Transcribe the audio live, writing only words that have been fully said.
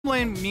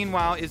lane,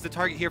 meanwhile, is the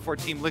target here for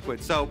Team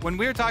Liquid. So when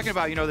we were talking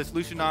about, you know, this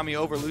Lucian Nami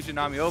over,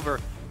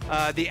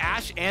 the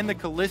Ashe and the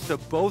Kalista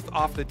both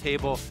off the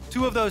table.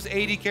 Two of those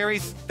AD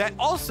carries that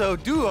also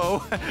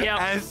duo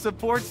as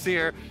supports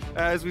here,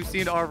 as we've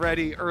seen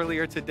already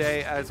earlier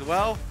today as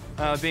well,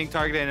 being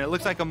targeted. And it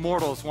looks like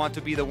Immortals want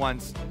to be the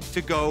ones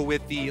to go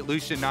with the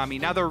Lucian Nami.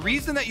 Now, the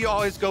reason that you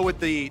always go with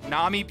the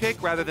Nami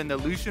pick rather than the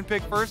Lucian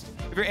pick first,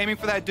 if you're aiming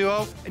for that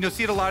duo, and you'll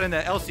see it a lot in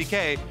the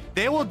LCK,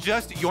 they will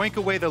just yoink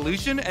away the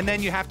Lucian, and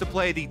then you have to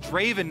play the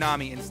Draven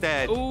Nami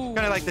instead. Kind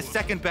of like the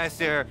second best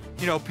there,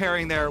 you know,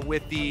 pairing there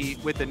with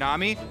the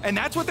Nami. And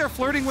that's what they're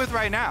flirting with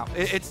right now.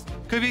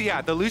 Could be,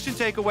 yeah, the Lucian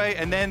takeaway,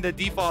 and then the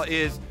default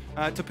is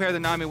to pair the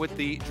Nami with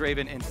the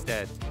Draven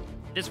instead.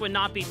 This would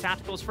not be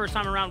Tactical's first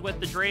time around with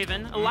the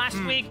Draven. Last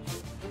week,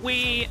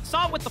 we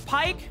saw it with the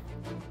Pyke.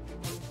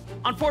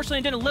 Unfortunately,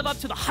 it didn't live up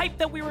to the hype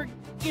that we were,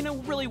 you know,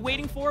 really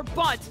waiting for.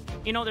 But,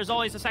 you know, there's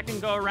always a second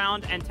go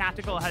around, and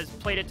Tactical has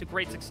played it to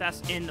great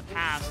success in the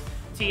past.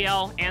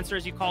 TL, answer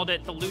as you called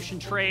it, the Lucian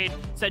trade,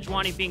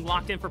 Sejuani being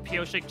locked in for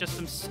Pyosik, just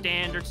some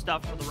standard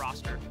stuff for the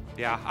roster.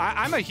 Yeah,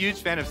 I'm a huge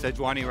fan of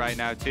Sejuani right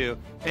now, too.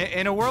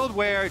 In a world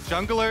where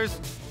junglers,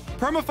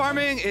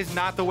 perma-farming is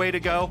not the way to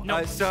go.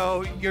 Nope.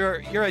 So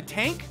you're a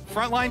tank,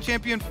 frontline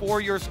champion for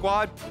your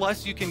squad,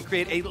 plus you can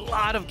create a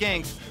lot of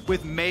ganks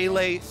with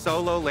melee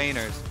solo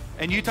laners.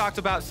 And you talked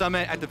about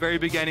Summit at the very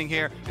beginning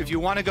here. If you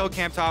want to go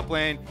camp top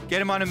lane,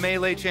 get him on a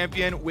melee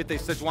champion with a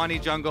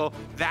Sejuani jungle.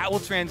 That will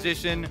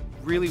transition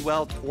really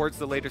well towards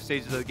the later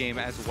stages of the game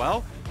as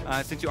well,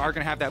 since you are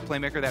going to have that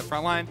playmaker, that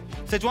front line.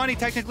 Sejuani,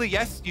 technically,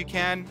 yes, you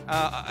can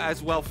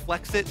as well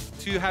flex it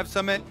to have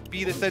Summit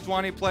be the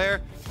Sejuani player.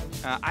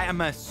 I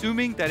am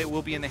assuming that it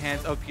will be in the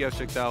hands of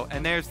Pyosik, though.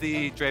 And there's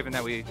the Draven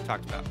that we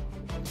talked about.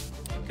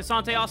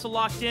 Ksante also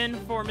locked in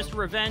for Mr.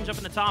 Revenge up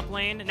in the top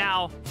lane.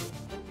 Now,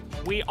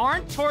 we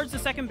aren't towards the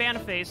second ban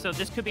phase, so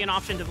this could be an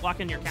option to lock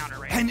in your counter,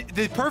 right? And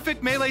the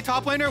perfect melee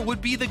top laner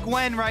would be the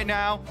Gwen right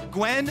now.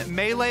 Gwen,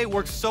 melee,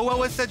 works so well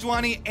with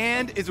Sejuani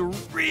and is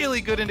really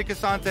good into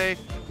Ksante.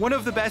 One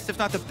of the best, if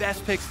not the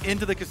best picks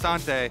into the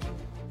Ksante.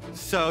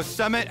 So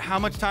Summit, how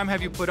much time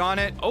have you put on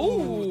it?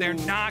 Oh, they're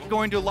not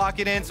going to lock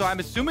it in. So I'm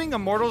assuming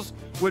Immortals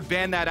would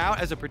ban that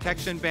out as a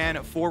protection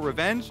ban for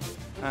Revenge.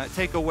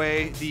 Take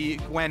away the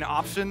Gwen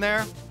option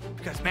there.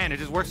 Because, man, it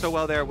just works so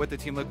well there with the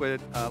Team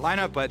Liquid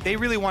lineup. But they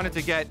really wanted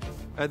to get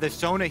the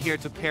Sona here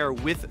to pair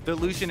with the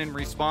Lucian in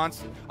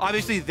response.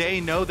 Obviously,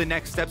 they know the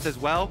next steps as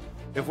well.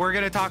 If we're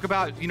going to talk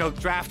about, you know,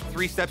 draft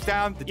 3 steps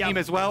down, the team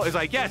as well is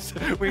like, yes,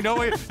 we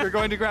know you're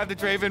going to grab the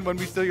Draven when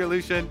we steal your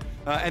Lucian.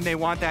 And they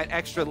want that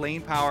extra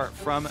lane power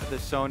from the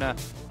Sona.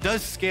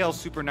 Does scale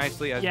super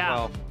nicely as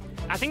well.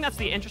 I think that's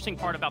the interesting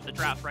part about the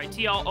draft, right?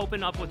 TL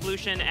opened up with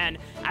Lucian, and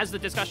as the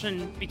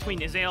discussion between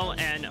Nizael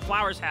and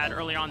Flowers had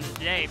earlier on in the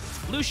day,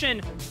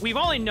 Lucian, we've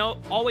always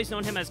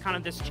known him as kind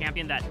of this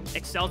champion that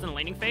excels in the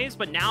laning phase,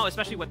 but now,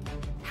 especially with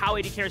how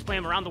AD carries play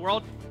him around the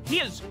world, he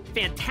is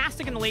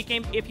fantastic in the late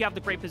game if you have the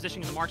great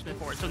positioning in the marksman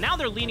for it. So now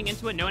they're leaning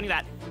into it, knowing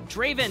that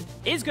Draven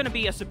is going to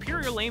be a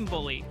superior lane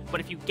bully, but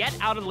if you get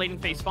out of the laning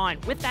phase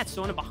fine, with that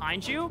Sona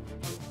behind you,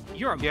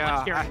 you're a much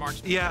scarier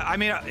marksman. Yeah, I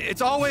mean,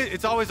 it's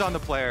always on the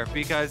player,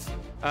 because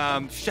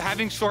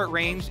having short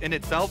range in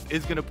itself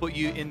is going to put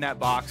you in that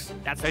box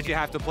that you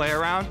have to play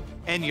around.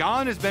 And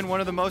Yeon has been one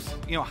of the most,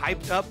 you know,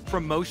 hyped up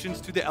promotions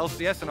to the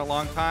LCS in a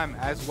long time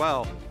as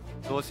well.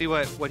 So we'll see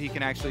what he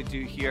can actually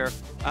do here.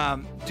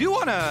 Do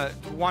want to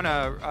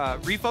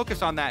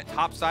refocus on that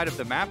top side of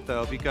the map,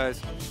 though,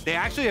 because they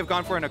actually have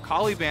gone for an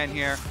Akali ban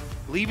here,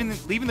 leaving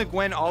the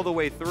Gwen all the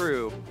way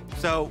through.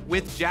 So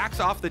with Jax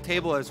off the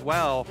table as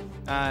well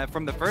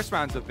from the first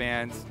rounds of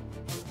bans,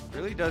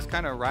 really does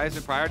kind of rise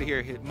in priority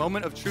here.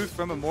 Moment of truth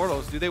from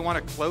Immortals. Do they want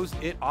to close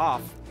it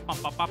off?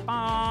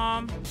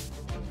 5,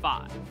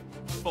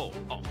 4.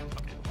 Oh, okay.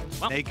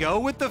 Well, they go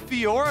with the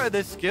Fiora,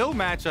 the skill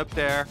matchup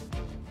there.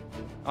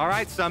 All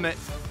right, Summit.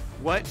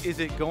 What is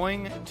it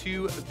going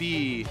to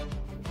be?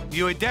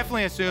 You would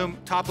definitely assume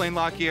top lane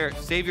lock here.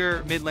 Save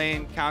your mid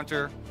lane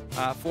counter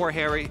for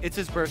Haeri. It's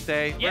his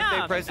birthday.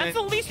 Birthday present. That's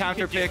the least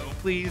counter pick,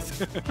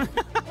 please.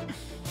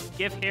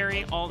 Give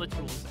Haeri all the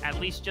tools. At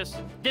least just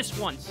this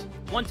once.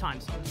 One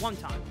time.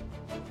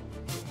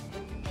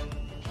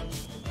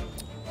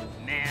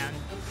 Man.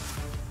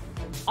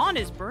 On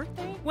his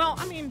birthday? Well,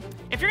 I mean,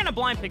 if you're going to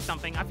blind pick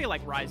something, I feel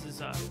like Ryze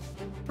is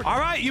pretty all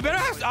right, you better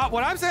have...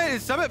 what I'm saying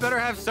is Summit better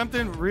have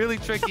something really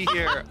tricky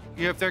here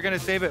if they're going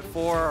to save it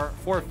for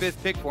a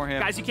 5th pick for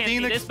him. Guys, you can't see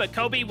this, but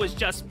Kobe was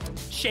just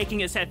shaking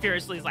his head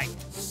furiously. He's like,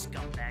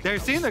 scumbag. They're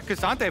seeing the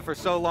Ksante for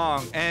so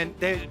long, and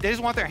they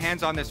just want their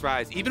hands on this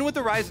Ryze. Even with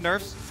the Ryze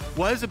nerfs,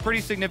 was a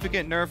pretty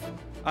significant nerf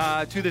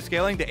to the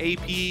scaling. The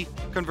AP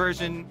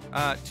conversion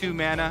to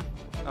mana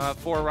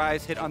for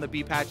Ryze hit on the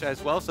B patch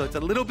as well. So it's a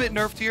little bit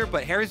nerfed here,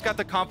 but Haeri's got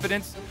the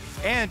confidence.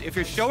 And if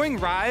you're showing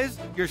Ryze,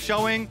 you're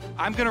showing,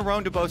 I'm going to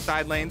roam to both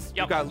side lanes.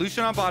 You've got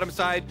Lucian on bottom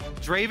side.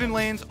 Draven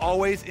lanes,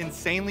 always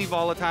insanely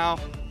volatile.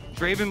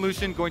 Draven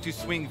Lucian going to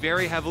swing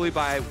very heavily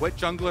by what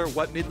jungler,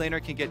 what mid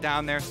laner can get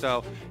down there.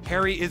 So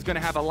Haeri is going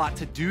to have a lot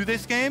to do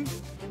this game.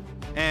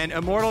 And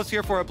Immortals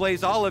here for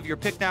AblazeOlive. Your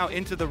pick now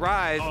into the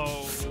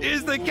Ryze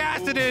is the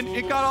Kassadin.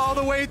 It got all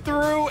the way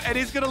through, and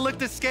he's going to look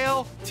to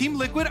scale. Team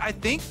Liquid, I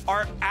think,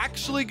 are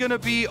actually going to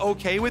be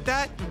okay with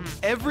that.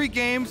 Every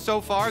game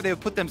so far, they've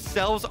put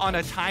themselves on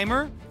a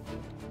timer.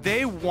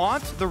 They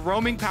want the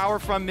roaming power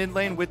from mid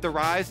lane with the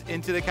Ryze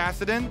into the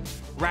Kassadin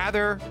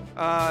rather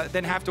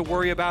than have to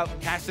worry about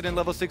Kassadin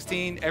level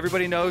 16.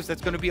 Everybody knows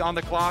that's going to be on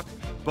the clock.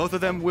 Both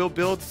of them will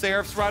build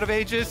Seraph's Rod of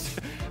Ages,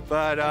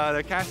 but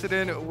the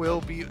Kassadin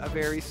will be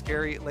very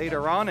scary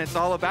later on. It's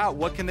all about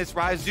what can this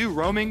Ryze do?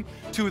 Roaming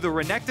to the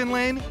Renekton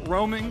lane,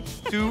 roaming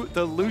to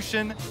the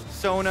Lucian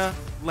Sona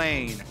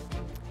lane.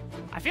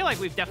 I feel like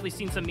we've definitely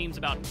seen some memes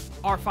about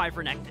R5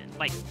 Renekton.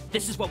 Like,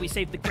 this is what we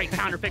saved the great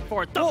counter pick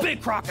for, the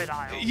big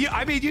crocodile. Yeah,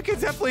 I mean, you can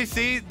definitely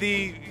see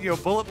the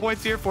bullet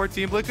points here for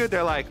Team Liquid.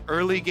 They're like,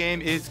 early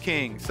game is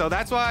king. So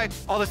that's why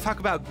all this talk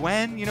about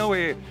Gwen,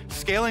 where you're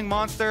scaling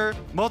monster,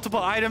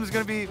 multiple items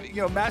going to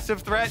be,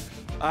 massive threat.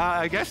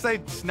 I guess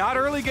it's not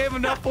early game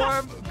enough for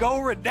him. Go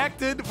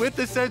Renekton with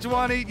the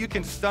Sejuani. You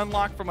can stun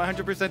lock from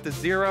 100% to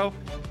 0.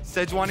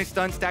 Sejuani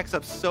stun stacks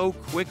up so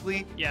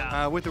quickly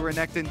with the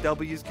Renekton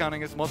W's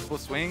counting as multiple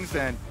swings,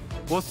 and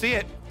we'll see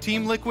it.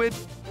 Team Liquid,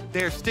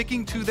 they're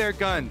sticking to their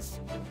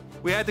guns.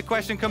 We had the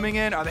question coming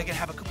in, are they going to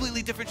have a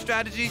completely different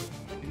strategy?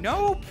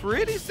 No,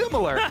 pretty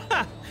similar.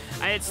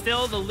 It's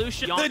still the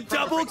Lucian. The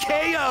double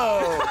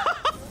KO!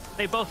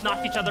 They both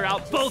knock each other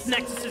out. Both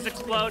Nexuses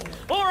explode.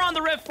 Well, we're on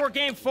the rift for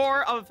Game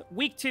 4 of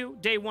Week 2,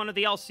 Day 1 of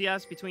the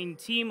LCS between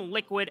Team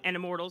Liquid and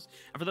Immortals.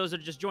 And for those that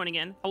are just joining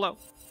in, hello,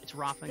 it's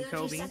Raafaa and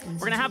Kobe. We're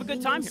going to have a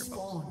good time here,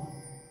 folks.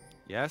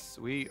 Yes,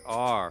 we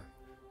are.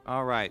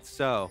 All right,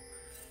 so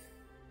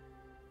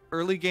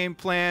early game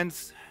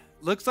plans.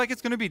 Looks like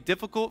it's going to be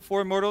difficult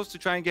for Immortals to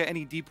try and get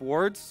any deep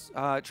wards,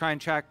 try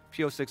and track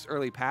Pyosik's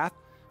early path.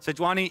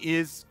 Sejuani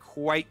is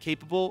quite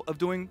capable of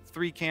doing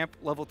 3 camp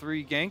level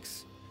 3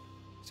 ganks.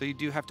 So you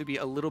do have to be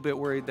a little bit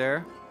worried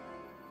there.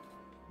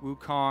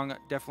 Wukogn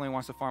definitely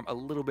wants to farm a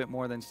little bit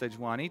more than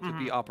Sejuani to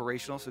be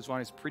operational.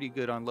 Sejuani is pretty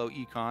good on low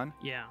econ.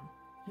 Yeah.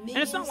 And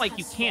it's not like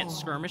you can't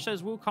skirmish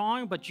as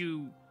Wukogn, but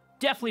you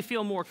definitely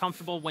feel more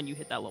comfortable when you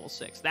hit that level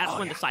 6. That's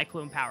when the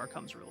Cyclone power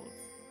comes real.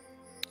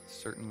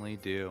 Certainly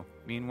do.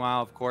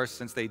 Meanwhile, of course,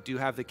 since they do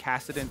have the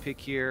Kassadin pick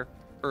here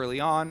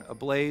early on,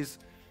 Ablaze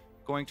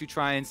going to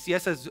try and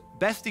CS as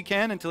best he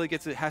can until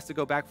he has to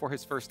go back for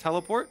his first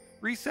teleport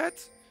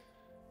reset.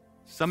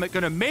 Summit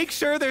going to make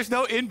sure there's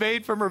no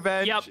invade from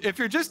Revenge. Yep. If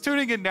you're just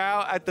tuning in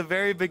now, at the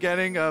very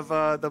beginning of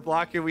the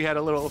block here, we had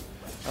a little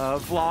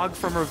vlog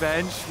from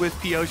Revenge with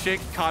Pyosik,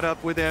 caught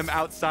up with him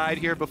outside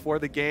here before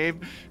the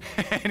game.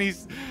 And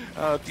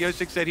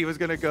Pyosik said he was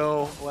going to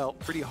go,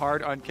 pretty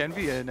hard on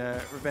Kenvi, and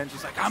Revenge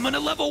is like, I'm going to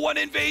level 1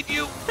 invade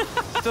you.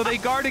 So they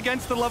guard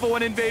against the level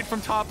 1 invade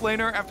from top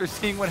laner after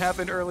seeing what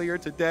happened earlier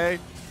today.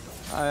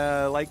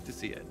 I like to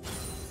see it.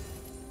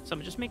 So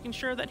I'm just making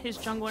sure that his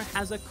jungler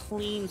has a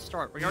clean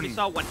start. We already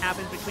saw what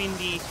happened between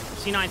the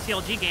C9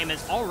 CLG game.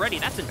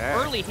 That's an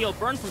early heal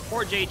burn from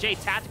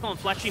CoreJJ, Tactical and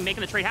Fleshy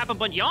making the trade happen.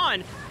 But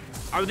Yeon,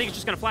 are they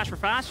just going to flash for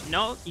flash?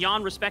 No,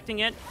 Yeon respecting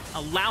it,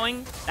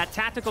 allowing that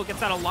Tactical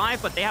gets out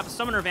alive, but they have a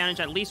summoner advantage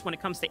at least when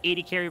it comes to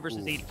AD carry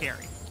versus AD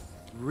carry.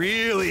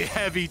 Really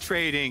heavy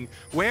trading.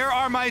 Where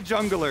are my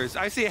junglers?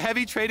 I see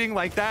heavy trading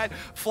like that.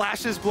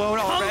 Flash is blown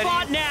already.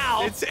 Come on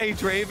now. It's a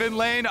Draven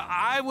lane.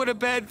 I would have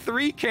bet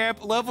 3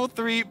 camp, level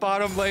 3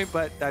 bottom lane,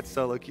 but that's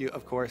solo queue,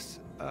 of course.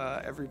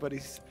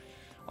 Everybody's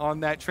on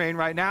that train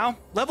right now.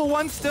 Level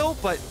 1 still,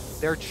 but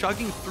they're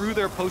chugging through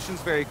their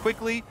potions very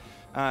quickly.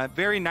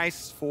 Very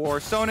nice for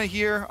Sona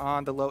here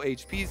on the low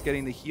HPs,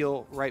 getting the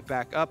heal right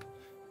back up.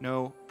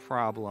 No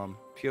problem.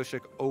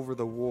 Pyosik over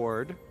the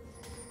ward.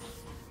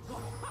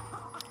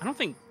 I don't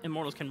think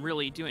Immortals can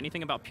really do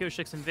anything about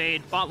Pyosik's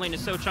invade. Bot lane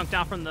is so chunked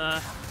out from the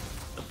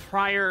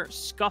prior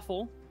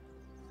scuffle.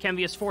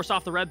 Kenvi is forced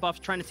off the red buff,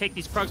 trying to take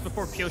these prugs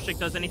before Pyosik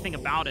does anything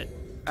about it.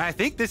 I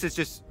think this is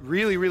just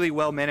really, really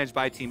well managed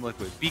by Team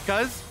Liquid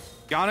because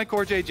Yeon and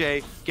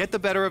CoreJJ get the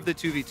better of the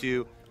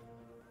 2v2.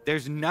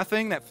 There's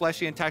nothing that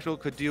Fleshy and Tactical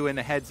could do in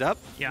the heads up.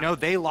 Yeah.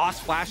 They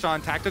lost Flash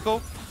on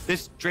Tactical.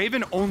 This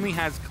Draven only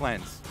has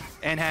Cleanse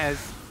and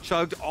has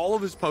chugged all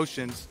of his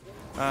potions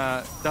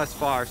thus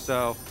far,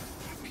 so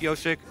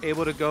Pyosik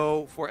able to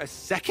go for a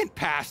second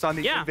pass on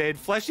the invade.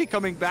 Fleshy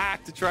coming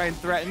back to try and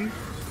threaten.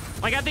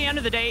 Like, at the end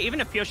of the day,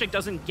 even if Pyosik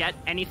doesn't get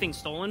anything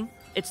stolen,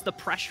 it's the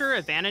pressure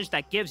advantage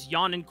that gives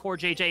Yeon and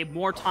CoreJJ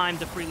more time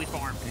to freely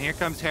farm. And here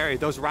comes Haeri.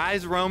 Those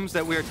Ryze roams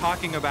that we were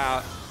talking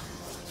about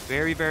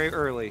very, very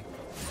early.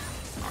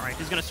 All right,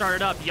 he's going to start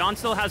it up. Yeon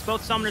still has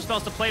both summoner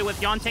spells to play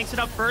with. Yeon takes it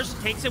up first,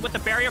 takes it with the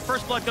barrier.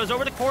 First blood goes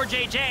over to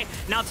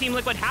CoreJJ. Now Team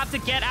Liquid have to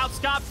get out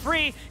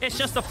scot-free. It's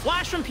just a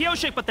flash from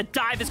Pyosik, but the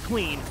dive is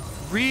clean.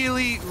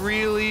 Really,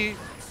 really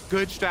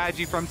good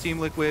strategy from Team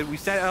Liquid. We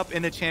set up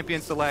in the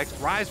champion select.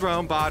 Ryze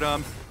roam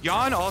bottom.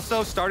 Yeon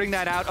also starting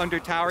that out under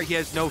tower. He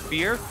has no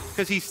fear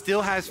because he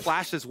still has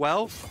flash as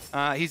well.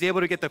 He's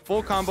able to get the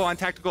full combo on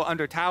Tactical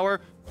under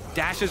tower.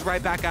 Dashes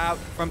right back out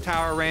from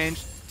tower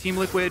range. Team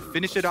Liquid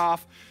finish it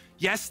off.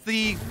 Yes,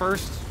 the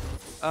first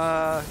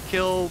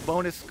kill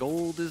bonus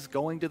gold is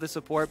going to the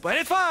support, but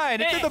it's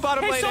fine. It's in the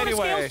bottom lane Sona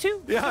anyway. Scales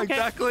too. Yeah, okay.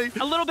 Exactly.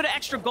 A little bit of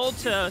extra gold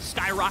to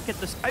skyrocket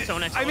the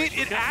Sona. I mean,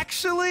 it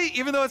actually,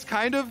 even though it's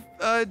kind of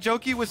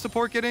jokey with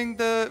support getting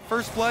the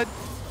first blood,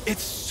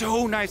 it's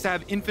so nice to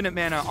have infinite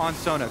mana on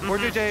Sona.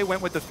 CoreJJ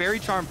went with the Fairy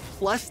Charm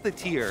plus the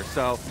tier,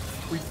 so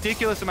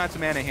ridiculous amounts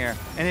of mana here.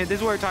 And this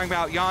is what we're talking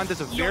about. Yeon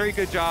does a very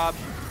good job.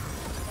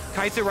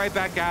 Kites it right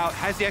back out,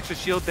 has the extra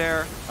shield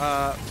there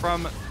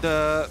from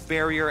the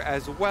barrier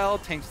as well,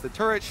 tanks the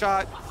turret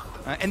shot,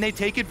 and they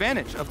take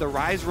advantage of the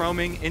Ryze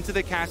roaming into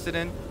the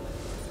Kassadin.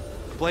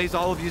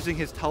 AblazeOlive using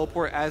his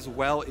teleport as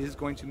well is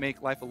going to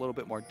make life a little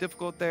bit more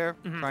difficult there,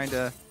 trying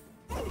to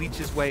leech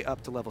his way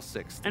up to level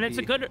 6. And it's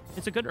a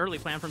good early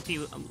plan from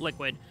Team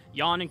Liquid.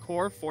 Yeon and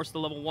Core force the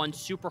level 1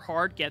 super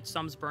hard, get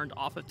Sums burned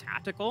off of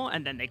Tactical,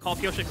 and then they call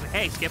Pyosik,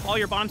 hey, skip all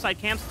your bottom side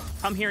camps,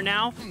 come here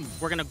now.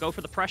 We're gonna go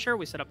for the pressure.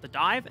 We set up the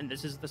dive, and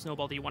this is the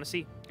snowball that you want to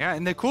see. Yeah,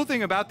 and the cool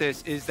thing about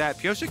this is that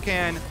Pyosik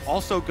can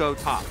also go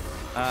top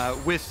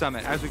with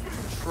Summit, as we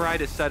try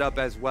to set up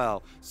as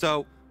well.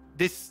 So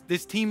this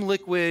Team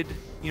Liquid,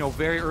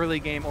 very early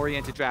game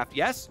oriented draft,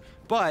 yes,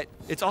 but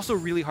it's also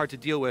really hard to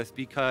deal with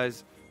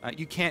because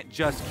you can't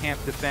just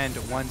camp defend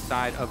one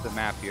side of the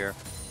map here.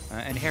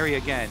 And Haeri,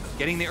 again,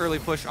 getting the early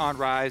push on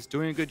Ryze,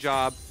 doing a good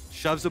job,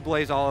 shoves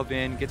AblazeOlive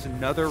in, gets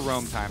another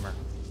roam timer.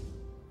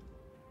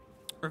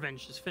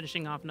 Revenge just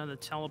finishing off another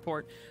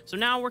teleport. So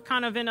now we're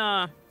kind of in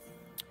a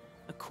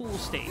cool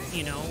state,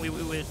 we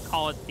would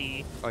call it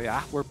the... Oh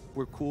yeah? We're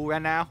cool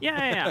right now?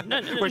 Yeah.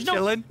 No, we're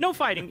chilling? No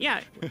fighting,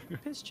 yeah. We're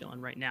just chilling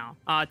right now.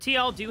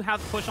 TL do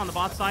have push on the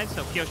bot side,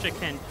 so Pyosik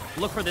can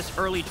look for this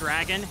early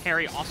dragon.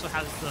 Haeri also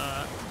has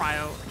the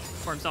cryo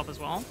for himself as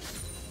well.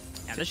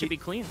 Yeah, this should be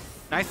clean.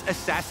 Nice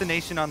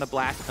assassination on the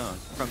blast cone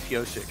from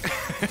Pyosik.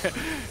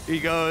 He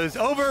goes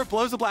over,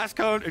 blows the blast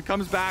cone, and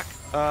comes back.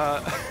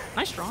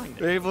 Nice drawing.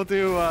 They're able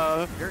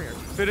to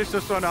finish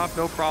this one off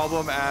no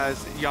problem as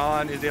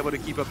Yeon is able to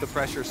keep up the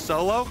pressure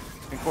solo,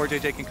 and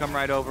CoreJJ can come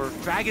right over.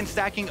 Dragon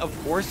stacking, of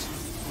course,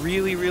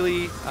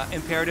 really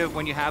imperative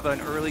when you have an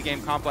early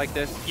game comp like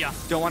this. Yeah.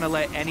 Don't want to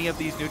let any of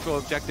these neutral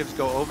objectives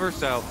go over,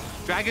 so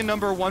Dragon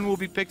number 1 will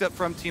be picked up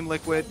from Team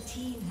Liquid.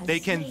 They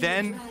can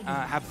then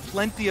have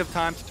plenty of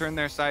time to turn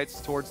their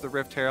sights towards the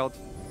Rift Herald,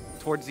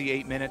 towards the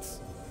 8 minutes.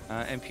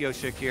 And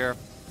Pyosik here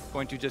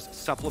going to just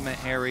supplement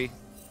Haeri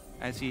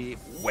as he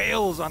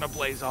wails on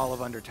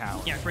AblazeOlive under tower.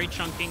 Yeah, great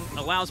chunking.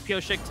 Allows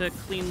Pyosik to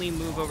cleanly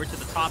move over to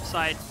the top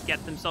side,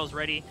 get themselves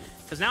ready.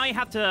 Because now you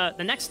have to,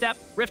 the next step,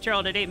 Rift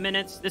Herald at 8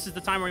 minutes. This is the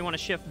time where you want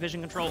to shift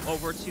vision control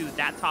over to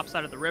that top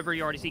side of the river.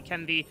 You already see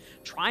Kenvi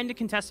trying to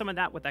contest some of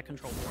that with that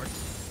control board.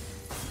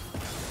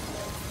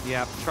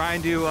 Yeah,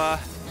 trying to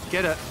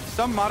get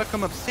some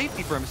modicum of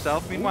safety for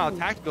himself. Meanwhile,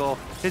 Tactical,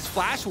 his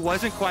flash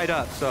wasn't quite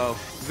up, so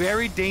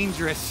very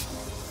dangerous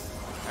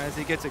as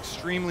he gets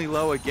extremely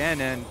low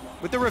again. And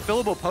with the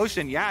refillable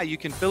potion, yeah, you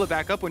can fill it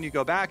back up when you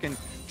go back and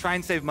try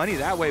and save money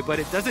that way, but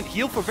it doesn't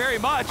heal for very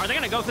much. Are they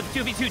going to go for the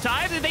 2v2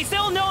 dive? They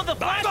still know the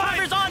flash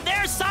timer's on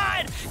their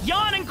side.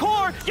 Yeon and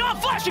Core,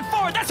 Yeon flashing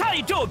forward. That's how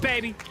you do it,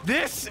 baby.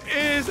 This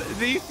is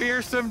the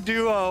fearsome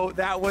duo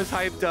that was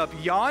hyped up.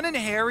 Yeon and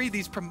Haeri,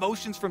 these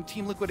promotions from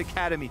Team Liquid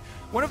Academy.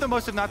 One of the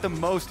most, if not the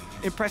most,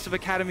 impressive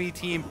Academy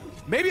team,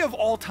 maybe of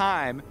all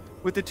time,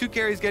 with the 2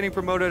 carries getting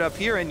promoted up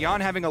here and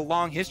Yeon having a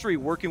long history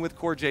working with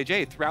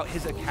CoreJJ throughout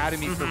his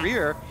Academy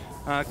career.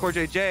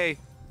 CoreJJ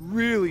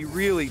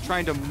really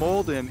trying to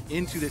mold him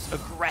into this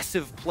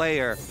aggressive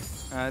player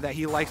that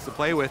he likes to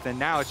play with, and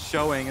now it's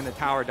showing in the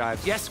tower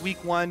dives. Yes,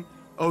 week 1,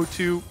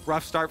 0-2,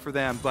 rough start for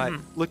them, but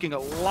looking a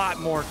lot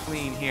more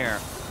clean here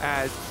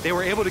as they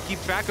were able to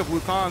keep track of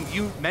Wukogn.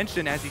 You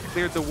mentioned as he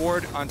cleared the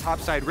ward on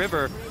topside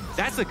river,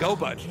 that's a go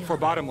button for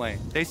bottom lane.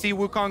 They see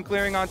Wukogn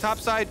clearing on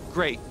topside,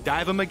 great,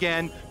 dive him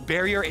again.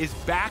 Barrier is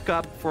back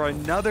up for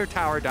another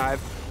tower dive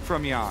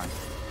from Yeon.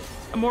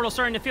 Immortal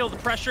starting to feel the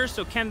pressure,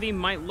 so Kenvi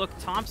might look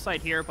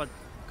topside here, but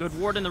good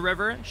ward in the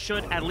river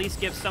should at least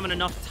give Summon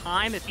enough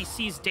time if he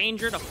sees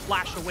danger to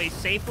flash away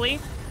safely.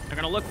 They're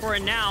gonna look for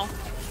it now.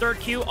 Third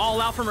Q, all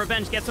out from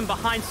Revenge, gets him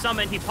behind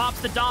Summit. He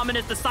pops the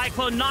Dominant, the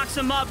Cyclone knocks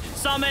him up.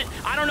 Summit,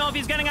 I don't know if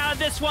he's getting out of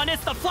this one.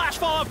 It's the flash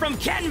follow getting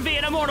Kenvi,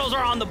 and Immortals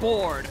are on the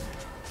board.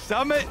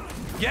 Summit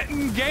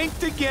getting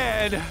ganked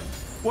again.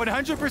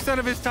 100%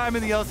 of his time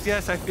in the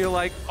LCS, I feel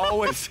like,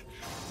 always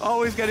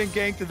getting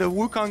ganked. The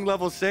Wukogn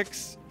level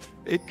 6.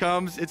 It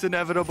comes, it's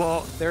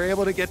inevitable. They're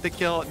able to get the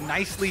kill.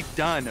 Nicely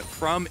done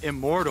from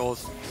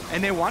Immortals.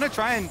 And they want to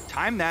try and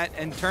time that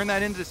and turn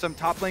that into some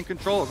top lane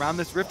control around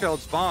this Rift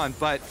Herald spawn,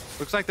 but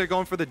looks like they're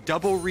going for the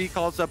double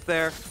recalls up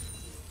there.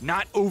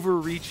 Not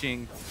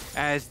overreaching,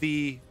 as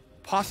the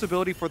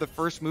possibility for the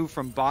first move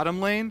from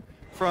bottom lane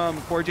from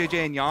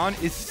CoreJJ and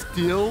Yeon is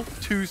still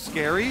too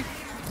scary.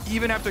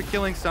 Even after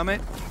killing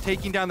Summit,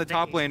 taking down the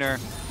top laner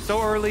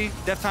so early,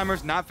 death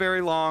timer's not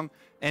very long.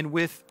 And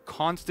with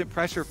constant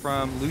pressure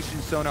from Lucian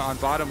Sona on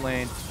bottom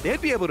lane, they'd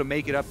be able to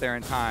make it up there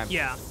in time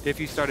if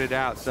you started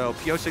out. So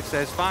Pyosik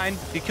says, fine,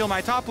 you kill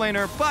my top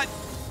laner, but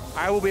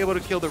I will be able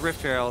to kill the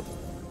Rift Herald.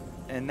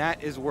 and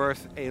that is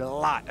worth a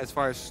lot as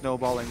far as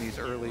snowballing these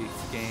early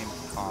game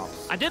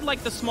comps. I did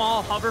like the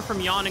small hover from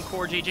Yeon and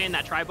CoreJJ in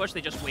that tri-bush.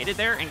 They just waited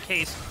there in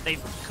case they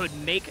could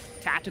make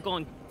Tactical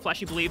and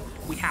Fleshy believe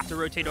we have to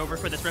rotate over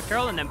for this Rift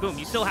Herald, and then boom,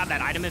 you still have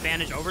that item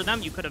advantage over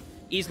them. You could have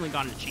easily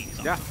gotten a cheese.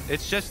 Yeah,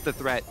 it's just the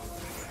threat.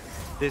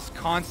 This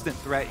constant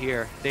threat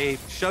here. They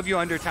shove you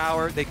under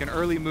tower, they can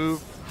early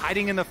move,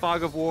 hiding in the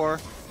fog of war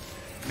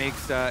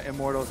makes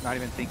Immortals not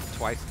even think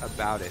twice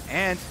about it.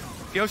 And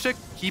Pyosik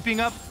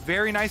keeping up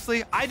very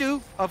nicely. I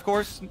do, of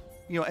course,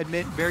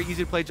 admit very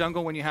easy to play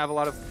jungle when you have a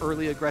lot of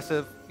early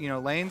aggressive,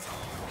 lanes.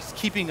 He's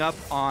keeping up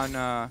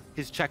on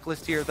his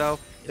checklist here though.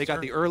 They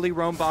got the early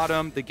roam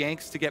bottom, the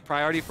ganks to get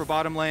priority for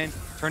bottom lane,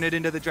 turn it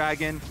into the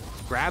dragon,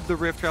 grab the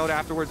Rift Herald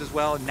afterwards as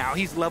well. Now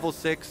he's level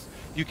 6.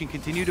 You can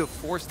continue to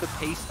force the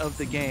pace of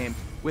the game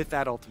with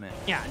that ultimate.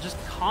 Yeah, just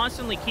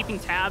constantly keeping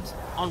tabs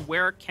on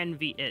where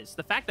Kenvi is.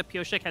 The fact that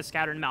Pyosik has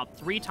scattered him out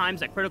 3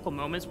 times at critical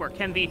moments where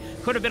Kenvi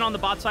could have been on the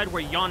bot side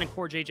where Yeon and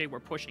CoreJJ were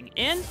pushing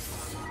in,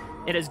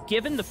 it has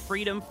given the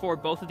freedom for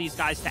both of these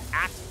guys to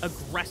act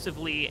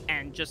aggressively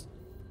and just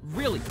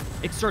really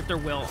exert their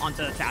will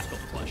onto Tactical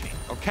and Fleshy.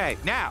 Okay,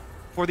 now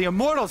for the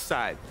Immortals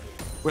side,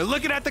 we're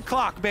looking at the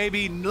clock,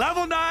 baby.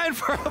 Level 9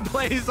 for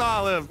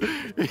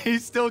AblazeOlive.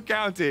 He's still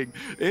counting.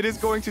 It is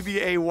going to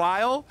be a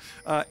while,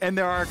 and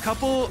there are a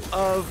couple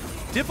of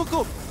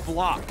difficult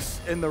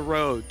blocks in the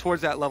road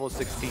towards that level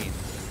 16.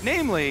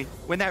 Namely,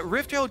 when that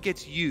Rift Herald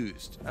gets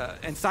used,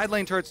 and side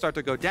lane turrets start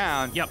to go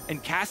down,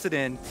 and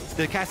Kassadin,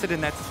 the Kassadin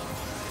that's...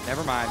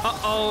 Never mind.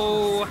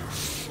 Uh-oh.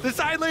 The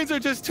side lanes are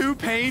just too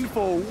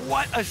painful.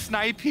 What a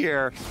snipe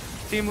here.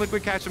 Team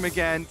Liquid catch him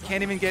again.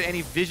 Can't even get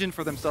any vision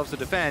for themselves to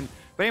defend.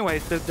 But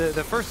anyways,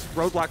 the first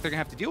roadblock they're gonna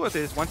have to deal with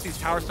is once these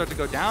towers start to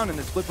go down and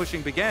the split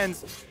pushing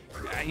begins,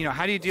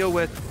 how do you deal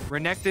with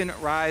Renekton,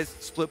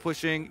 Ryze, split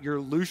pushing, your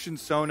Lucian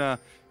Sona,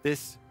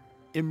 this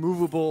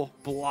immovable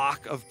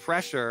block of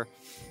pressure?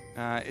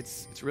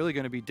 It's really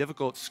gonna be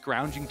difficult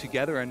scrounging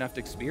together enough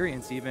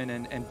experience even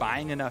and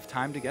buying enough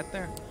time to get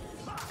there.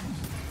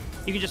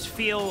 You can just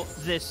feel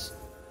this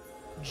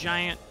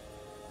giant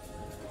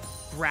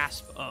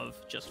grasp of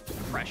just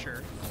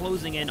pressure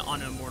closing in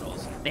on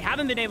Immortals. They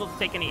haven't been able to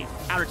take any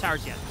outer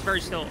towers yet. It's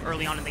very still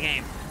early on in the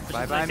game.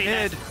 Bye-bye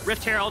mid.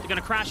 Rift Herald going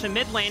to crash in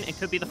mid lane and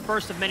could be the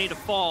first of many to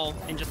fall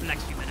in just the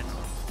next few minutes.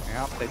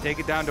 Yep, they take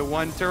it down to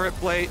 1 turret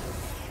plate.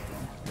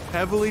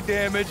 Heavily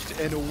damaged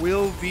and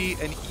will be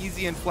an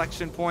easy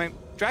inflection point.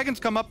 Dragons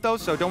come up though,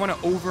 so don't want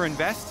to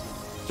over-invest.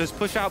 Just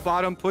push out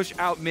bottom, push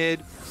out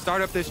mid,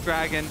 start up this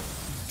dragon,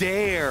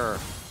 dare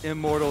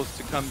Immortals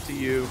to come to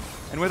you.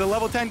 And with a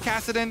level 10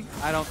 Kassadin,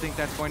 I don't think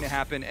that's going to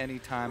happen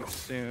anytime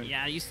soon.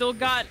 Yeah, you still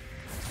got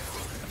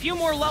a few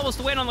more levels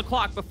to wait on the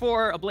clock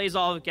before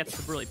AblazeOlive gets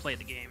to really play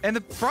the game. And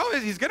the problem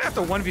is he's going to have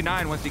to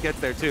 1v9 once he gets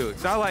there too.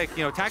 It's not like,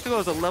 Tactical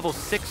is a level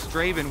 6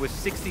 Draven with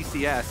 60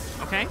 CS.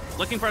 Okay,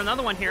 looking for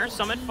another one here.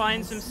 Summit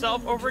finds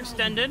himself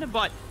overextended,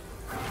 but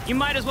you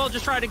might as well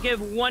just try to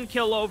give 1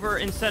 kill over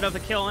instead of a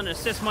kill and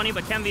assist money,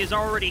 but Kenvi is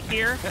already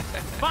here.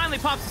 Finally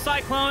pops the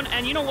Cyclone,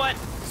 and you know what?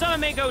 Summit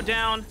may go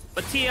down,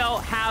 but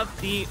TL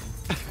have the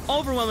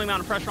overwhelming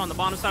amount of pressure on the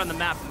bottom side of the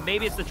map.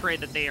 Maybe it's the trade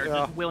that they are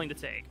just willing to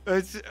take.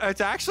 It's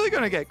actually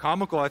going to get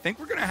comical. I think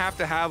we're going to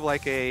have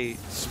like a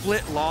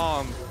split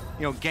long,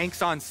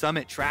 ganks on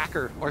Summit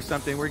tracker or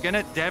something. We're going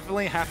to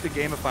definitely have to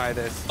gamify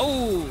this.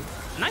 Oh,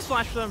 nice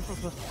flash for them from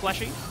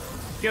Fleshy.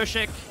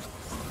 Pyosik,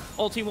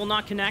 ulti will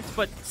not connect,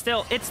 but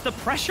still, it's the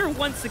pressure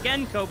once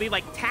again, Kobe.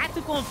 Like,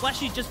 Tactical and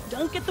Fleshy just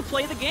don't get to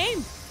play the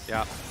game.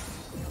 Yeah,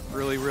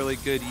 really, really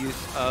good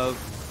use of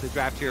the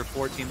draft here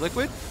for Team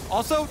Liquid.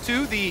 Also,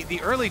 too,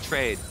 the early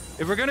trade.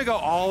 If we're going to go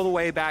all the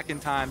way back in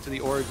time to the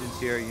origins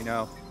here,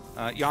 Yeon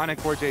and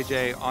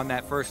CoreJJ on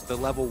that the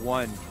level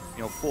 1,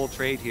 full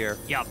trade here.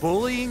 Yeah.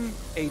 Bullying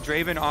a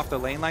Draven off the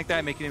lane like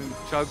that, making him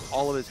chug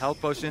all of his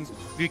health potions.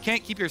 If you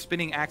can't keep your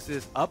spinning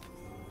axes up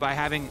by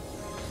having,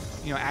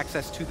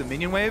 access to the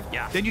minion wave,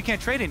 then you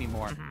can't trade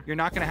anymore. You're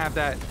not going to have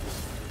that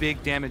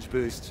big damage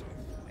boost.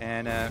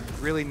 And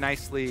really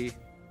nicely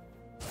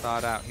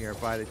thought out here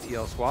by the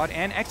TL squad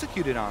and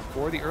executed on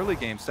for the early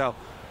game. So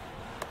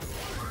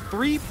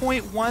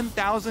 3.1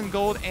 thousand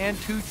gold and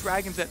 2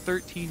 dragons at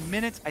 13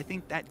 minutes. I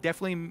think that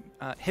definitely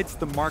hits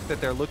the mark that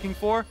they're looking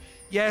for.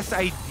 Yes,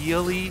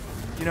 ideally,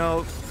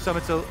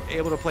 Summit's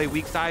able to play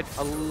weak side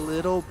a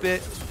little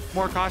bit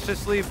more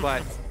cautiously,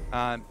 but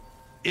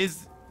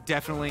is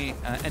definitely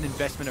an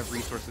investment of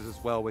resources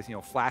as well with,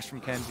 flash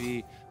from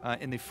Kenvi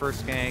in the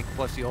first gank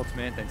plus the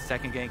ultimate, then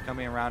second gank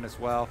coming around as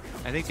well.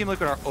 I think Team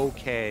Liquid are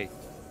okay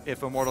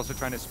if Immortals are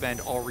trying to spend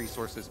all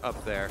resources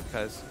up there,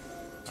 because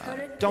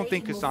don't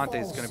think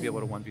Ksante is going to be able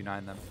to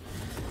 1v9 them.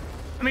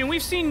 I mean,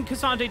 we've seen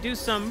Ksante do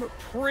some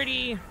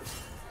pretty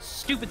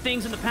stupid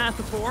things in the past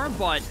before,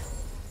 but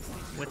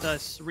with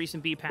us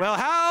recent B pass. Well,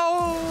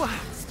 how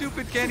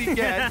stupid can he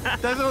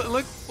get? Doesn't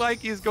look like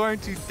he's going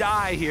to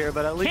die here,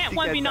 but at least can't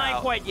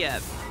 1v9 quite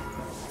yet.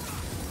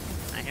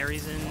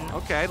 Haeri's in.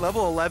 Okay,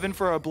 level 11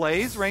 for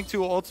Ablaze, rank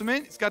 2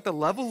 ultimate. He's got the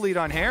level lead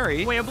on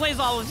Haeri. Wait,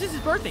 AblazeOlive, this is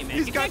his birthday, man.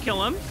 You can't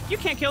kill him. You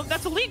can't kill him.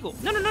 That's illegal.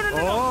 No.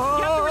 Oh.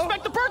 You have to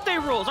respect the birthday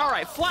rules. All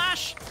right,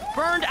 Flash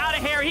burned out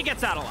of Haeri. He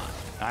gets out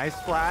alive. Nice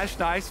flash,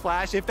 nice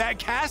flash. If that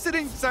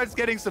Kassadin starts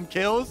getting some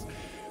kills,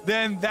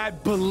 then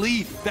that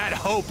belief, that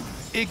hope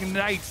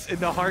ignites in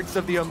the hearts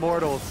of the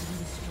Immortals.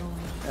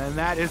 And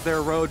that is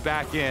their road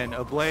back in.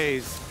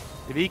 Ablaze,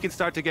 if he can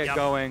start to get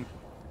going.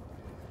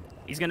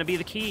 He's going to be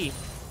the key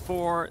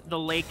for the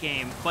late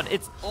game. But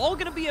it's all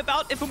going to be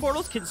about if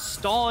Immortals can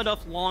stall it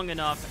up long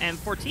enough. And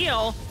for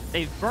TL,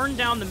 they've burned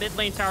down the mid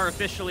lane tower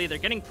officially. They're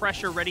getting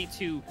pressure ready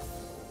to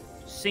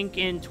sink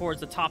in towards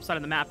the top side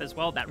of the map as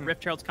well. That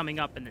Rift Herald's coming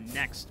up in the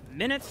next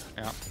minute.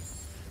 Yeah.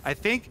 I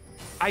think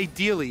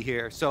ideally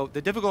here, so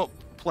the difficult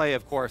play,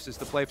 of course, is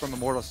the play from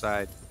Immortals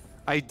side.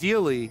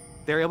 Ideally,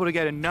 they're able to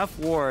get enough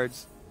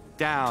wards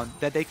down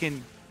that they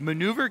can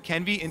maneuver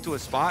Kenvi into a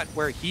spot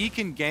where he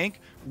can gank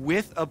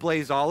with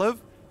AblazeOlive.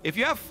 If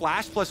you have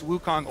Flash plus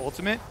Wukogn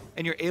ultimate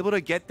and you're able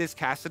to get this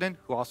Kassadin,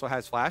 who also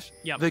has Flash,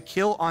 the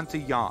kill onto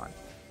Yeon.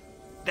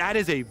 That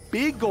is a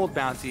big gold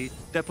bounty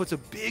that puts a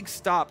big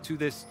stop to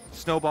this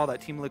snowball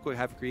that Team Liquid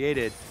have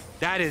created.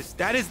 That is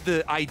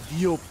the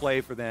ideal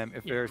play for them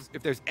if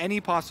there's any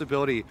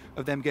possibility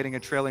of them getting a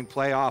trailing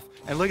play off.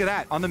 And look at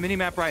that, on the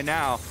minimap right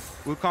now,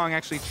 Wukogn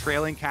actually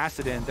trailing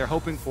Kassadin. They're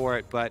hoping for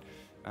it, but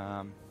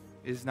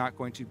is not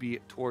going to be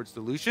towards the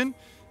Lucian.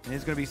 And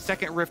it's going to be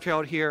second Rift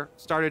Herald here,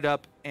 started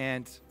up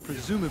and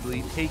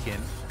presumably taken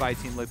by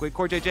Team Liquid.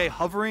 CoreJJ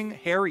hovering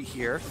Haeri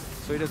here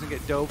so he doesn't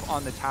get dove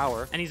on the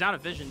tower. And he's out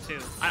of vision too.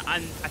 I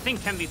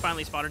think Kenvi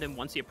finally spotted him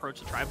once he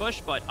approached the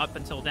tri-bush, but up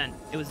until then,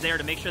 it was there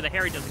to make sure that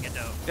Haeri doesn't get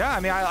dove. Yeah, I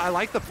mean, I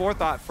like the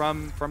forethought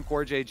from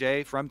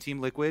CoreJJ, from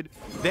Team Liquid.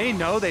 They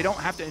know they don't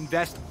have to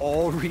invest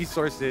all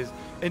resources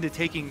into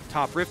taking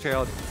top Rift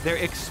Herald. They're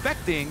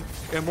expecting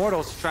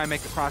Immortals to try and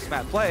make a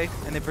cross-map play,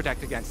 and they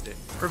protect against it.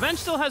 Revenge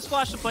still has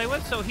Flash to play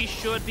with, so he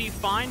should be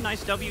fine.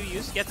 Nice W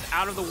use, gets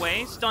out of the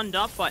way, stunned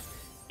up, but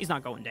he's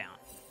not going down.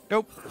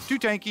 Nope, too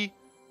tanky,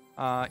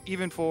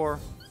 even for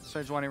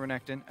Sejuani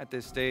Renekton at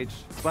this stage.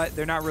 But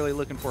they're not really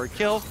looking for a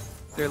kill.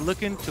 They're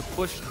looking to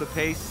push the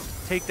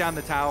pace, take down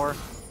the tower.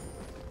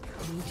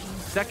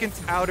 Second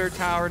outer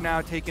tower now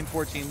taken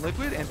for Team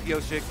Liquid, and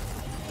Pyosik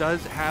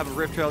does have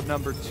Rift Herald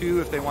number 2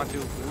 if they want to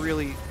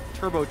really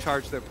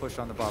turbocharge their push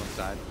on the bottom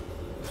side.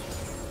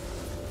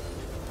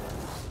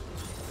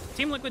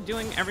 Team Liquid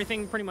doing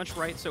everything pretty much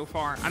right so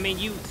far. I mean,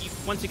 you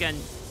once again,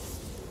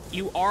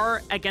 you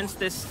are against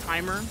this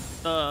timer,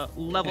 the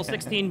level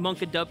 16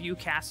 Monka W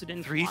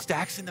Kassadin. 3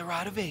 stacks in the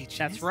Rod of Age.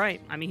 That's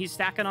right. I mean, he's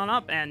stacking on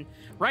up, and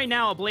right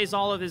now,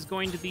 AblazeOlive is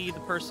going to be the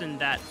person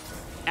that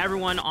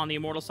everyone on the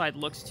Immortal side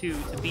looks to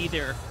be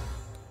their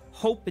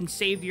hope and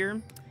savior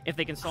if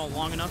they can stall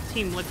long enough.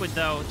 Team Liquid,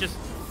 though, just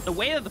the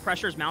way that the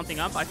pressure is mounting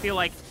up, I feel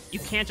like you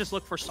can't just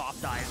look for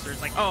soft dives.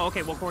 There's like, oh,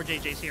 okay, well,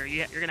 CoreJJ's here.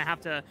 You're going to have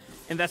to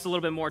invest a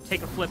little bit more,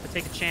 take a flip, and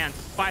take a chance.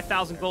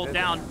 5,000 gold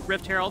down,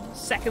 Rift Herald,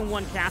 second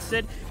one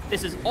casted.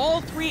 This is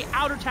all 3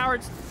 outer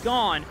towers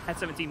gone at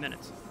 17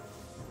 minutes.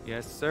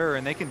 Yes, sir,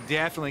 and they can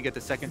definitely get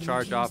the second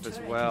charge off as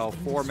well.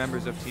 4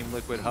 members of Team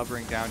Liquid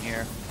hovering down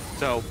here.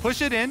 So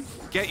push it in,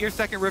 get your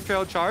second Rift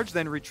Herald charge,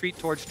 then retreat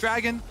towards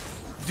Dragon.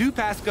 Do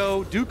pass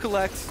go, do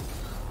collect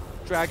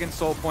Dragon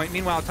soul point.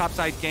 Meanwhile,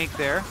 topside gank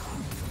there.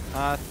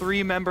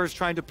 3 members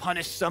trying to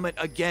punish Summit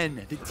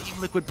again. The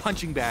Team Liquid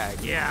punching bag.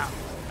 Yeah.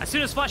 As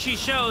soon as Fleshy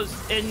shows,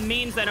 it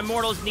means that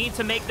Immortals need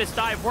to make this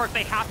dive work.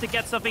 They have to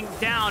get something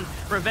down.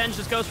 Revenge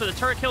just goes for the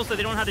turret kill so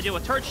they don't have to deal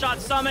with turret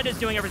shots. Summit is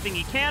doing everything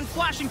he can,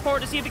 flashing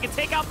forward to see if he can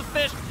take out the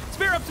fish,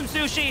 spear up some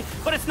sushi,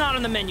 but it's not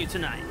on the menu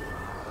tonight.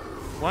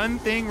 One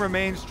thing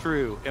remains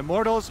true.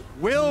 Immortals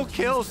will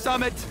kill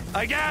Summit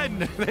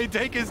again. They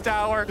take his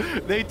tower.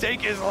 They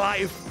take his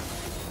life.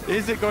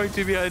 Is it going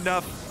to be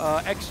enough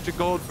extra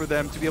gold for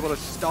them to be able to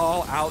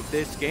stall out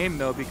this game,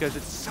 though, because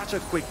it's such a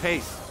quick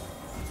pace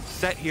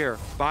set here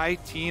by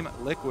Team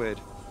Liquid.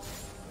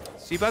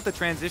 See about the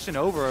transition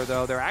over,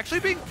 though. They're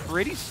actually being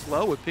pretty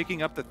slow with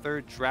picking up the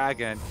 3rd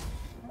Dragon.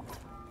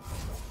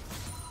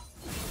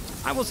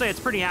 I will say it's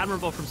pretty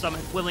admirable from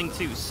someone willing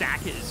to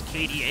sack his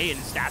KDA and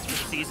stats for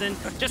the season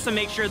just to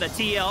make sure that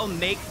TL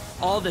make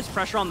all this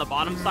pressure on the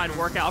bottom side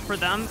work out for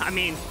them. I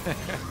mean,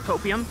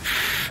 copium.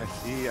 I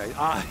see.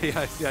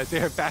 Yes.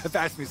 Here,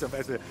 pass me some.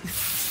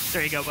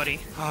 There you go, buddy.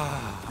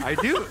 I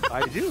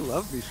do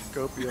love me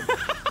some copium.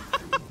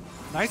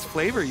 Nice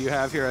flavor you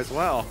have here as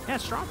well. Yeah,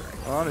 strawberry.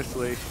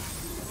 Honestly.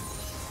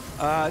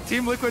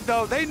 Team Liquid,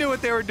 though, they knew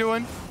what they were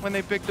doing when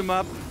they picked him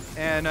up.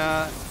 And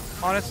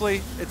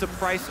honestly, it's a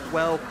price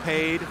well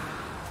paid.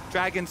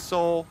 Dragon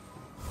Soul,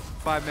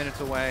 5 minutes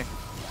away.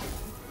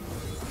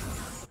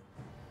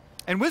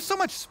 And with so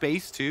much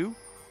space, too,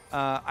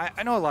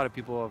 I know a lot of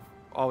people have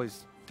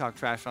always talked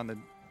trash on the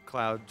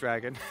Cloud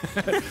Dragon.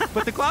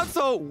 But the Cloud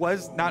Soul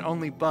was not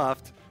only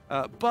buffed,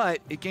 but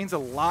it gains a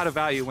lot of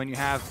value when you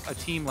have a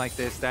team like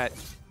this that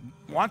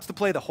wants to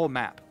play the whole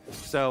map.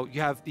 So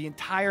you have the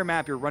entire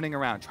map you're running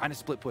around, trying to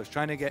split push,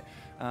 trying to get,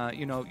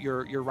 you know,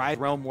 your Ryze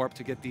realm warp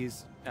to get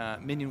these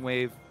minion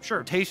wave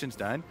rotations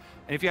done.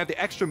 And if you have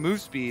the extra move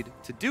speed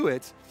to do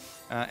it,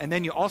 and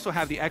then you also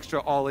have the extra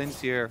all-ins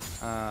here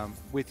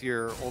with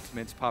your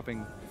ultimates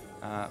popping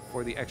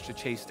for the extra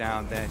chase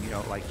down, then, you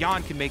know, like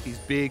Yeon can make these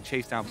big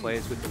chase down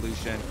plays with the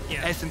Lucian.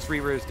 Essence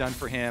Reaver is done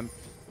for him.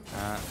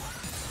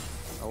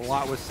 A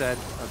lot was said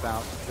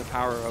about the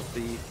power of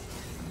the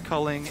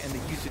culling and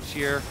the usage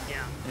here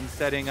in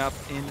setting up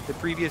in the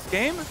previous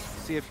game.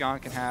 See if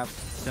Yeon can have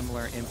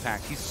similar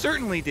impact. He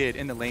certainly did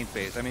in the lane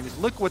phase. I mean, just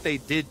look what they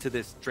did to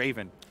this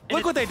Draven.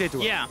 Look what they did to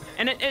him. Yeah,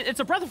 and it's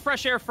a breath of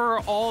fresh air for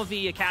all of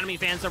the Academy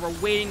fans that were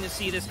waiting to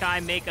see this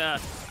guy make a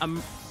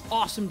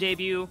awesome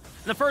debut.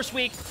 In the first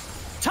week,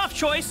 tough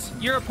choice.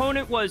 Your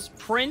opponent was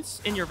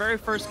Prince in your very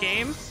first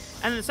game.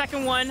 And the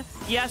second one,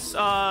 yes,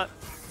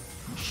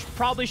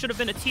 probably should have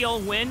been a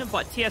TL win,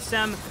 but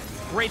TSM,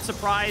 great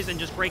surprise and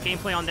just great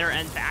gameplay on their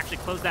end to actually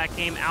close that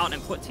game out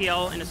and put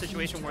TL in a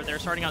situation where they're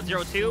starting out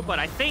 0-2. But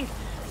I think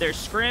their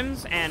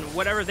scrims and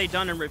whatever they've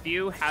done in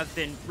review have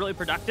been really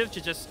productive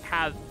to just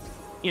have,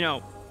 you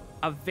know,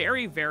 a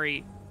very,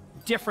 very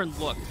different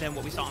look than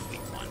what we saw in week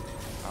 1.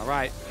 All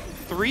right.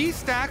 3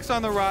 stacks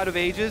on the Rod of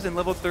Ages and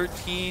level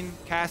 13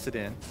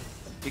 Kassadin.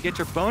 You get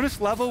your bonus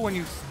level when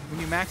you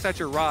max out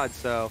your Rod,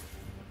 so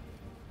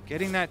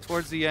getting that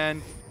towards the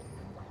end.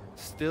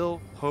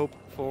 Still hope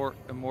for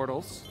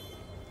Immortals,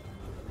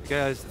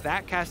 because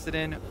that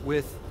Kassadin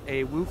with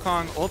a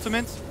Wukogn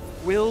ultimate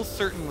will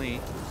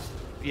certainly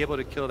be able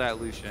to kill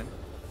that Lucian.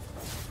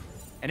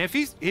 And if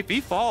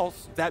he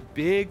falls, that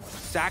big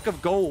sack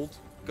of gold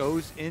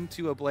goes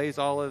into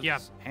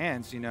AblazeOlive's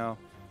hands. You know,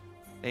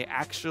 they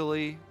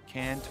actually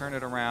can turn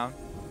it around.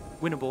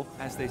 Winnable,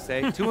 as they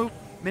say. 2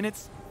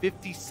 minutes,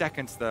 50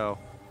 seconds, though.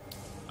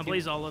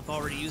 AblazeOlive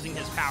already using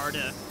his power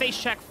to face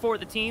check for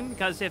the team,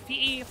 because if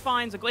he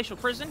finds a glacial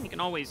prison, he can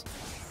always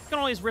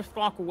rift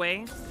walk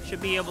away.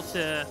 Should be able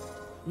to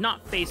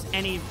not face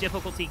any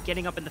difficulty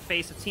getting up in the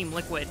face of Team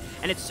Liquid.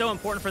 And it's so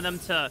important for them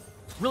to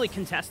really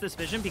contest this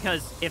vision,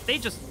 because if they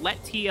just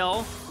let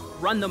TL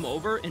run them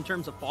over in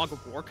terms of fog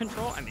of war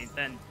control, I mean,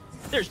 then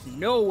there's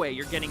no way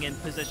you're getting in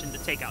position to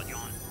take out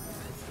Yeon.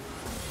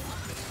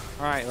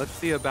 All right, let's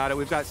see about it.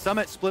 We've got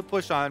Summit split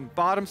push on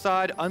bottom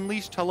side.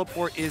 Unleash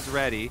teleport is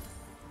ready.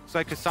 So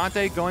like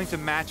Ksante going to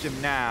match him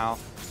now.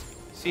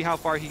 See how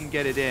far he can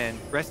get it in.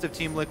 Rest of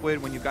Team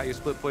Liquid, when you've got your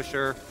split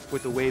pusher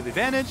with the wave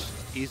advantage,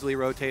 easily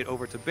rotate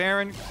over to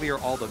Baron, clear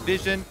all the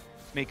vision,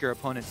 make your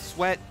opponent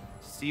sweat,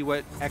 see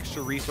what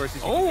extra resources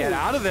you can get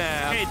out of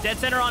them. Okay, dead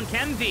center on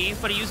Kenvi,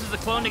 but he uses the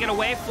clone to get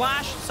away.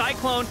 Flash,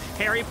 Cyclone,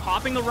 Haeri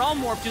popping the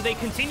Realm Warp. Do they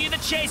continue the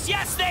chase?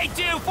 Yes, they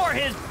do for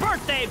his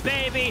birthday,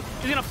 baby.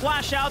 He's gonna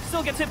flash out,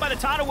 still gets hit by the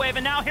tidal wave,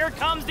 and now here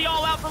comes the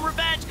all-out from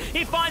Revenge.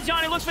 He finds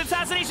Yeon, he looks for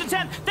Assassination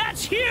 10.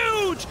 That's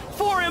huge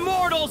for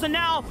Immortals, and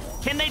now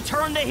can they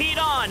turn the heat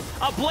on?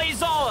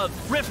 AblazeOlive,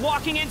 Rift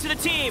walking into the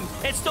team.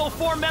 It's still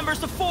 4 members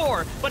to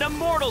 4, but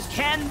Immortals,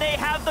 can they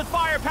have the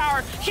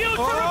firepower? Huge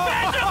for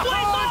Revenge,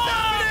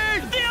 AblazeOlive!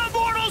 The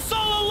Immortals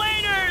solo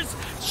laners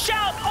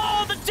shout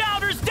all the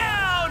doubters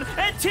down,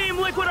 and Team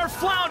Liquid are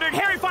floundered.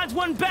 Haeri finds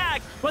one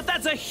back, but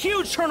that's a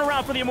huge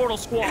turnaround for the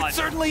Immortals squad. It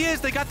certainly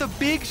is. They got the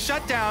big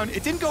shutdown.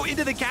 It didn't go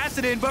into the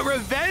Kassadin, but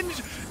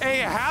Revenge, a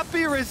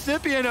happy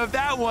recipient of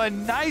that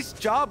one. Nice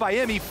job by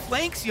him. He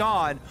flanks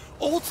Yeon,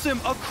 ults him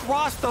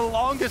across the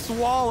longest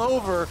wall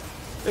over,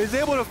 is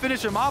able to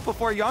finish him off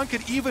before Yeon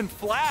could even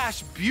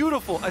flash.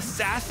 Beautiful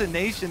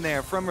assassination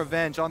there from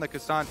Revenge on the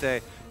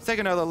Ksante. Let's take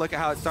another look at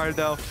how it started,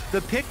 though. The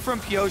pick from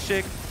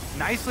Pyosik,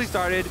 nicely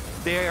started.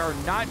 They are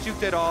not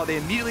juked at all. They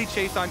immediately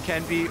chase on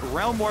Kenvi.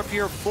 Realm Warp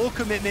here, full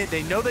commitment.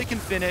 They know they can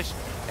finish.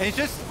 And it's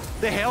just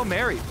the Hail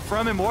Mary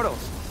from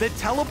Immortals. The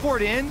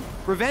teleport in,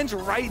 Revenge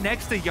right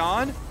next to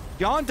Yeon.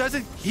 Yeon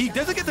doesn't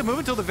get to move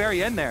until the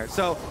very end there.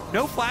 So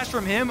no flash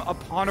from him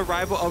upon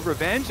arrival of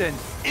Revenge, and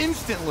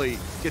instantly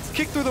gets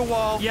kicked through the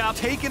wall,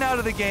 taken out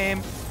of the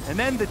game. And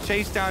then the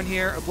chase down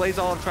here,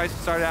 AblazeOlive tries to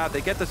start it out.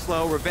 They get the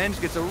slow. Revenge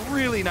gets a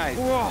really nice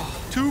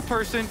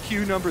 2-person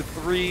Q number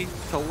 3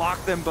 to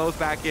lock them both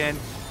back in.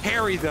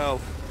 Haeri, though,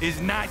 is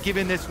not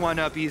giving this one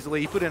up easily.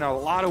 He put in a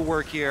lot of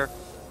work here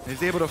and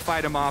is able to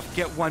fight him off,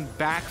 get one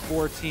back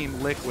for Team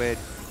Liquid.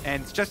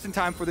 And it's just in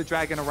time for the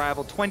Dragon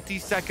arrival. 20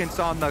 seconds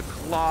on the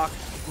clock.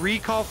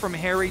 Recall from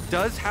Haeri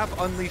does have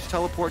Unleash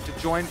teleport to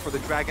join for the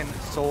Dragon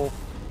Soul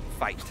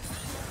fight.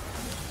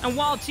 And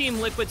while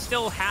Team Liquid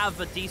still have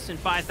a decent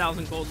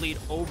 5,000 gold lead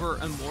over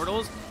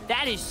Immortals,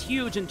 that is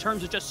huge in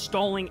terms of just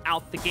stalling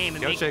out the game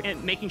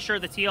and making sure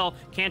the TL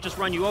can't just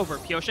run you over.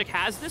 Pyosik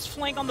has this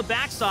flank on the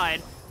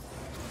backside,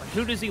 but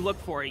who does he look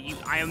for?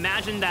 I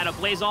imagine that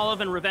AblazeOlive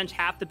and Revenge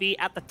have to be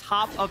at the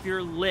top of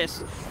your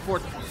list for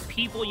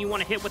people you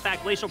want to hit with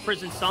that Glacial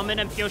Prison Summon,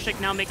 and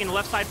Pyosik now making the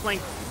left side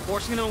flank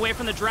forcing them away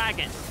from the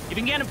Dragon. You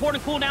can get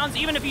important cooldowns,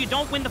 even if you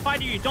don't win the fight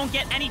or you don't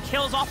get any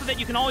kills off of it,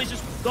 you can always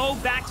just go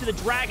back to the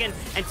Dragon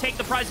and take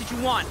the prize that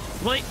you want.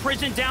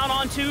 Prison down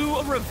onto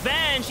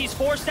Revenge. He's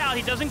forced out.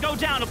 He doesn't go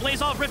down.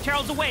 AblazeOlive Rift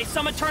Heralds away.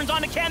 Summit turns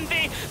on to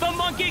Kenvi. The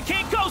Monkey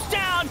King goes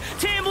down.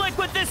 Team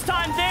Liquid this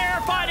time,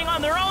 they're fighting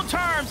on their own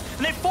terms,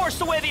 and they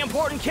forced away the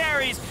important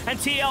carries, and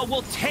TL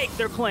will take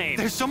their claim.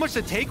 There's so much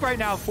to take right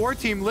now for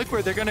Team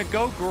Liquid. They're going to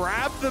go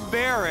grab the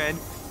Baron.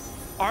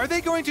 Are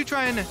they going to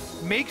try and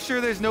make sure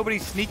there's nobody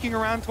sneaking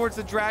around towards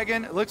the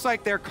Dragon? It looks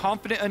like they're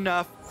confident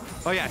enough.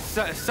 Oh yeah,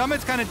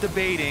 Summit's kind of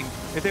debating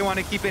if they want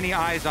to keep any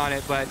eyes on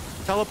it, but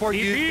teleport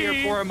used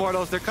here for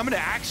Immortals. They're coming to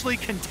actually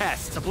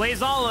contest.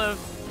 AblazeOlive.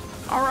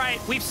 All right,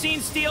 we've seen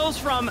steals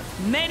from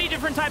many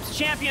different types of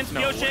champions,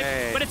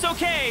 Pyosik, but it's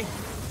okay.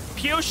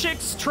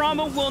 Pyosik's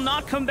trauma will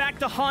not come back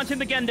to haunt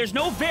him again. There's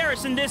no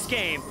Varus in this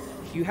game.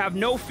 You have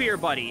no fear,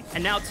 buddy.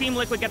 And now Team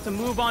Liquid gets to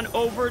move on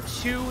over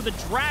to the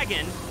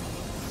Dragon.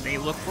 They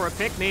look for a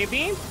pick,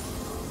 maybe.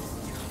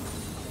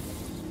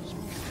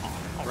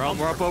 Realm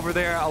Warp over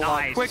there a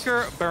lot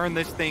quicker. Burn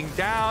this thing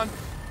down.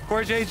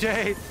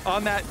 CoreJJ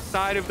on that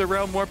side of the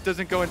Realm Warp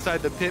doesn't go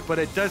inside the pit, but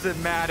it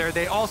doesn't matter.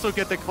 They also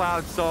get the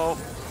Cloud Soul.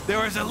 There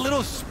was a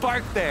little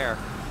spark there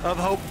of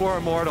hope for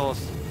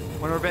Immortals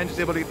when Revenge is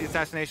able to get the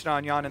assassination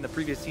on Yeon in the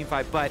previous team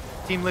fight, but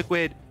Team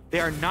Liquid, they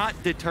are not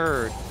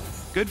deterred.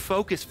 Good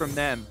focus from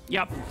them.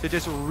 Yep. To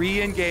just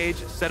re-engage,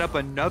 set up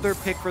another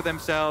pick for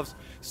themselves.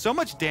 So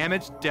much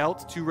damage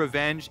dealt to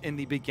Revenge in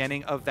the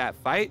beginning of that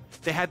fight.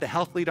 They had the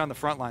health lead on the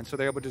front line, so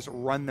they're able to just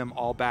run them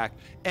all back.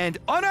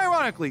 And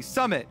unironically,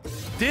 Summit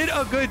did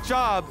a good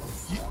job,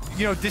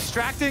 you know,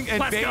 distracting and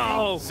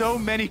baiting so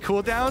many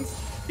cooldowns.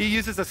 He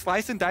uses a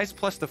slice and dice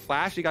plus the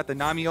flash. He got the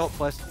Nami ult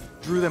plus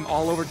drew them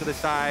all over to the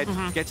side,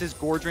 gets his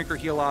Gore Drinker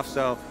heal off,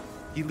 so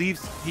he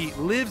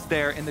lives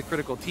there in the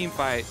critical team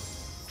fight,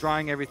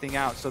 drawing everything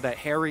out so that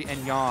Haeri and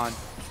Yeon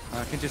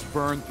can just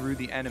burn through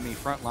the enemy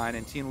front line,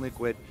 and Team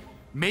Liquid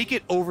make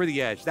it over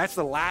the edge. That's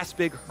the last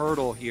big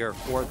hurdle here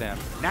for them.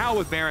 Now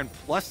with Baron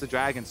plus the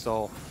Dragon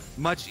Soul,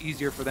 much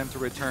easier for them to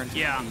return to the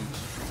siege.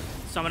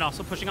 Summit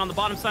also pushing on the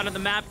bottom side of the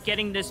map,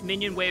 getting this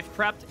minion wave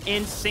prepped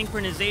in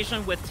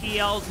synchronization with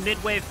TL's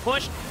mid-wave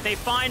push. They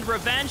find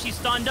Revenge. He's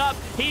stunned up.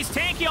 He's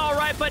tanky all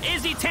right, but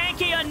is he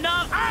tanky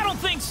enough? I don't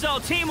think so.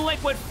 Team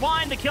Liquid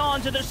find the kill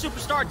onto their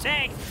superstar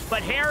tank,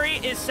 but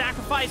Haeri is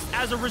sacrificed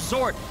as a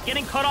resort,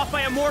 getting cut off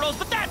by Immortals,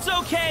 but that's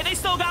okay. They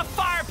still got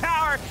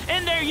firepower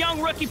in their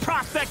young rookie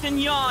prospect in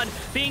Yeon,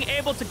 being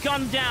able to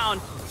gun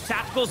down.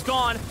 Tactical's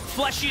gone.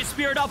 Fleshy is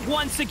speared up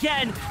once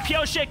again.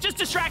 Pyosik just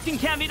distracting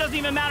Kenvi. Doesn't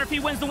even matter if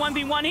he wins the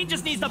 1v1. He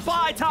just needs to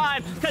buy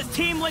time because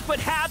Team Liquid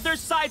have their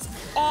sights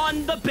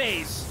on the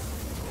base.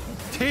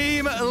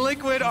 Team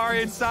Liquid are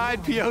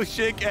inside.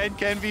 Pyosik and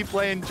Kenvi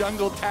playing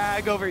jungle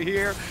tag over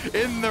here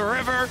in the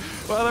river,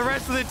 while the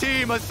rest of the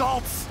team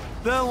assaults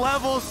the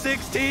level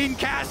 16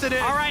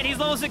 Kassadin. All right, he's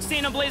level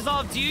 16 on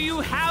AblazeOlive. Do you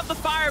have the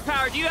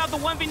firepower? Do you have the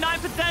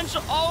 1v9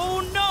 potential?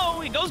 Oh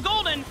no, he goes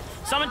golden.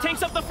 Summon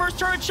takes up the first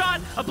turret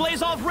shot.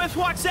 AblazeOlive Rift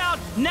walks out.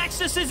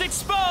 Nexus is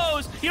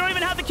exposed. You don't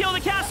even have to kill the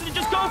Kassadin,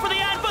 just go for the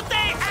end, but they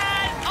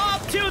add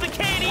up to the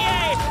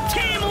KDA.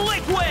 Team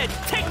Liquid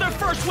take their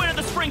first win of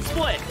the spring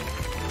split.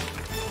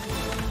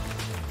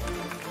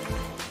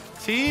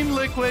 Team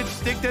Liquid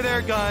stick to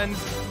their guns.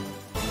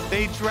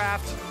 They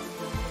draft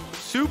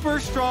super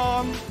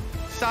strong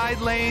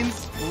side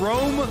lanes,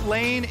 roam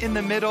lane in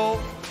the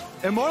middle.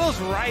 Immortals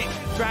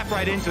draft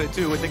right into it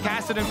too. With the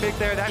Kassadin pick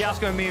there, that's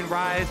just gonna mean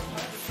Ryze.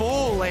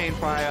 Full lane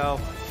prio,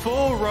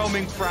 full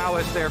roaming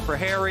prowess there for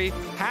Haeri.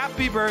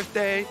 Happy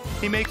birthday.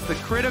 He makes the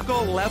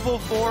critical level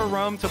 4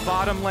 roam to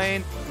bottom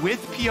lane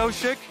with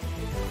Pyosik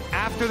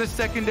after the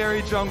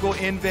secondary jungle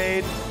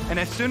invade. And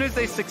as soon as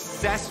they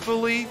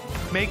successfully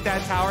make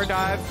that tower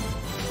dive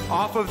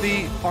off of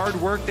the hard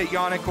work that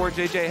Yeon and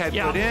CoreJJ had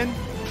put in,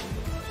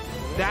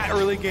 that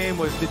early game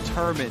was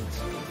determined.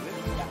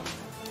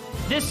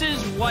 This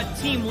is what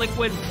Team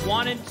Liquid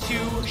wanted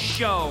to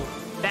show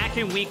back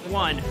in week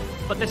 1.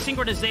 But the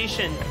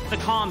synchronization, the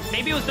comms,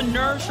 maybe it was the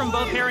nerves from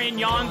both Haeri and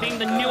Yeon being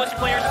the newest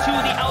players to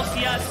the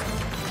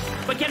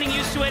LCS, but getting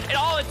used to it.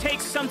 All it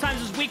takes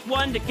sometimes is week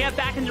 1 to get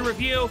back into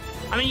review.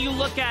 I mean, you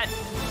look at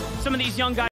some of these young guys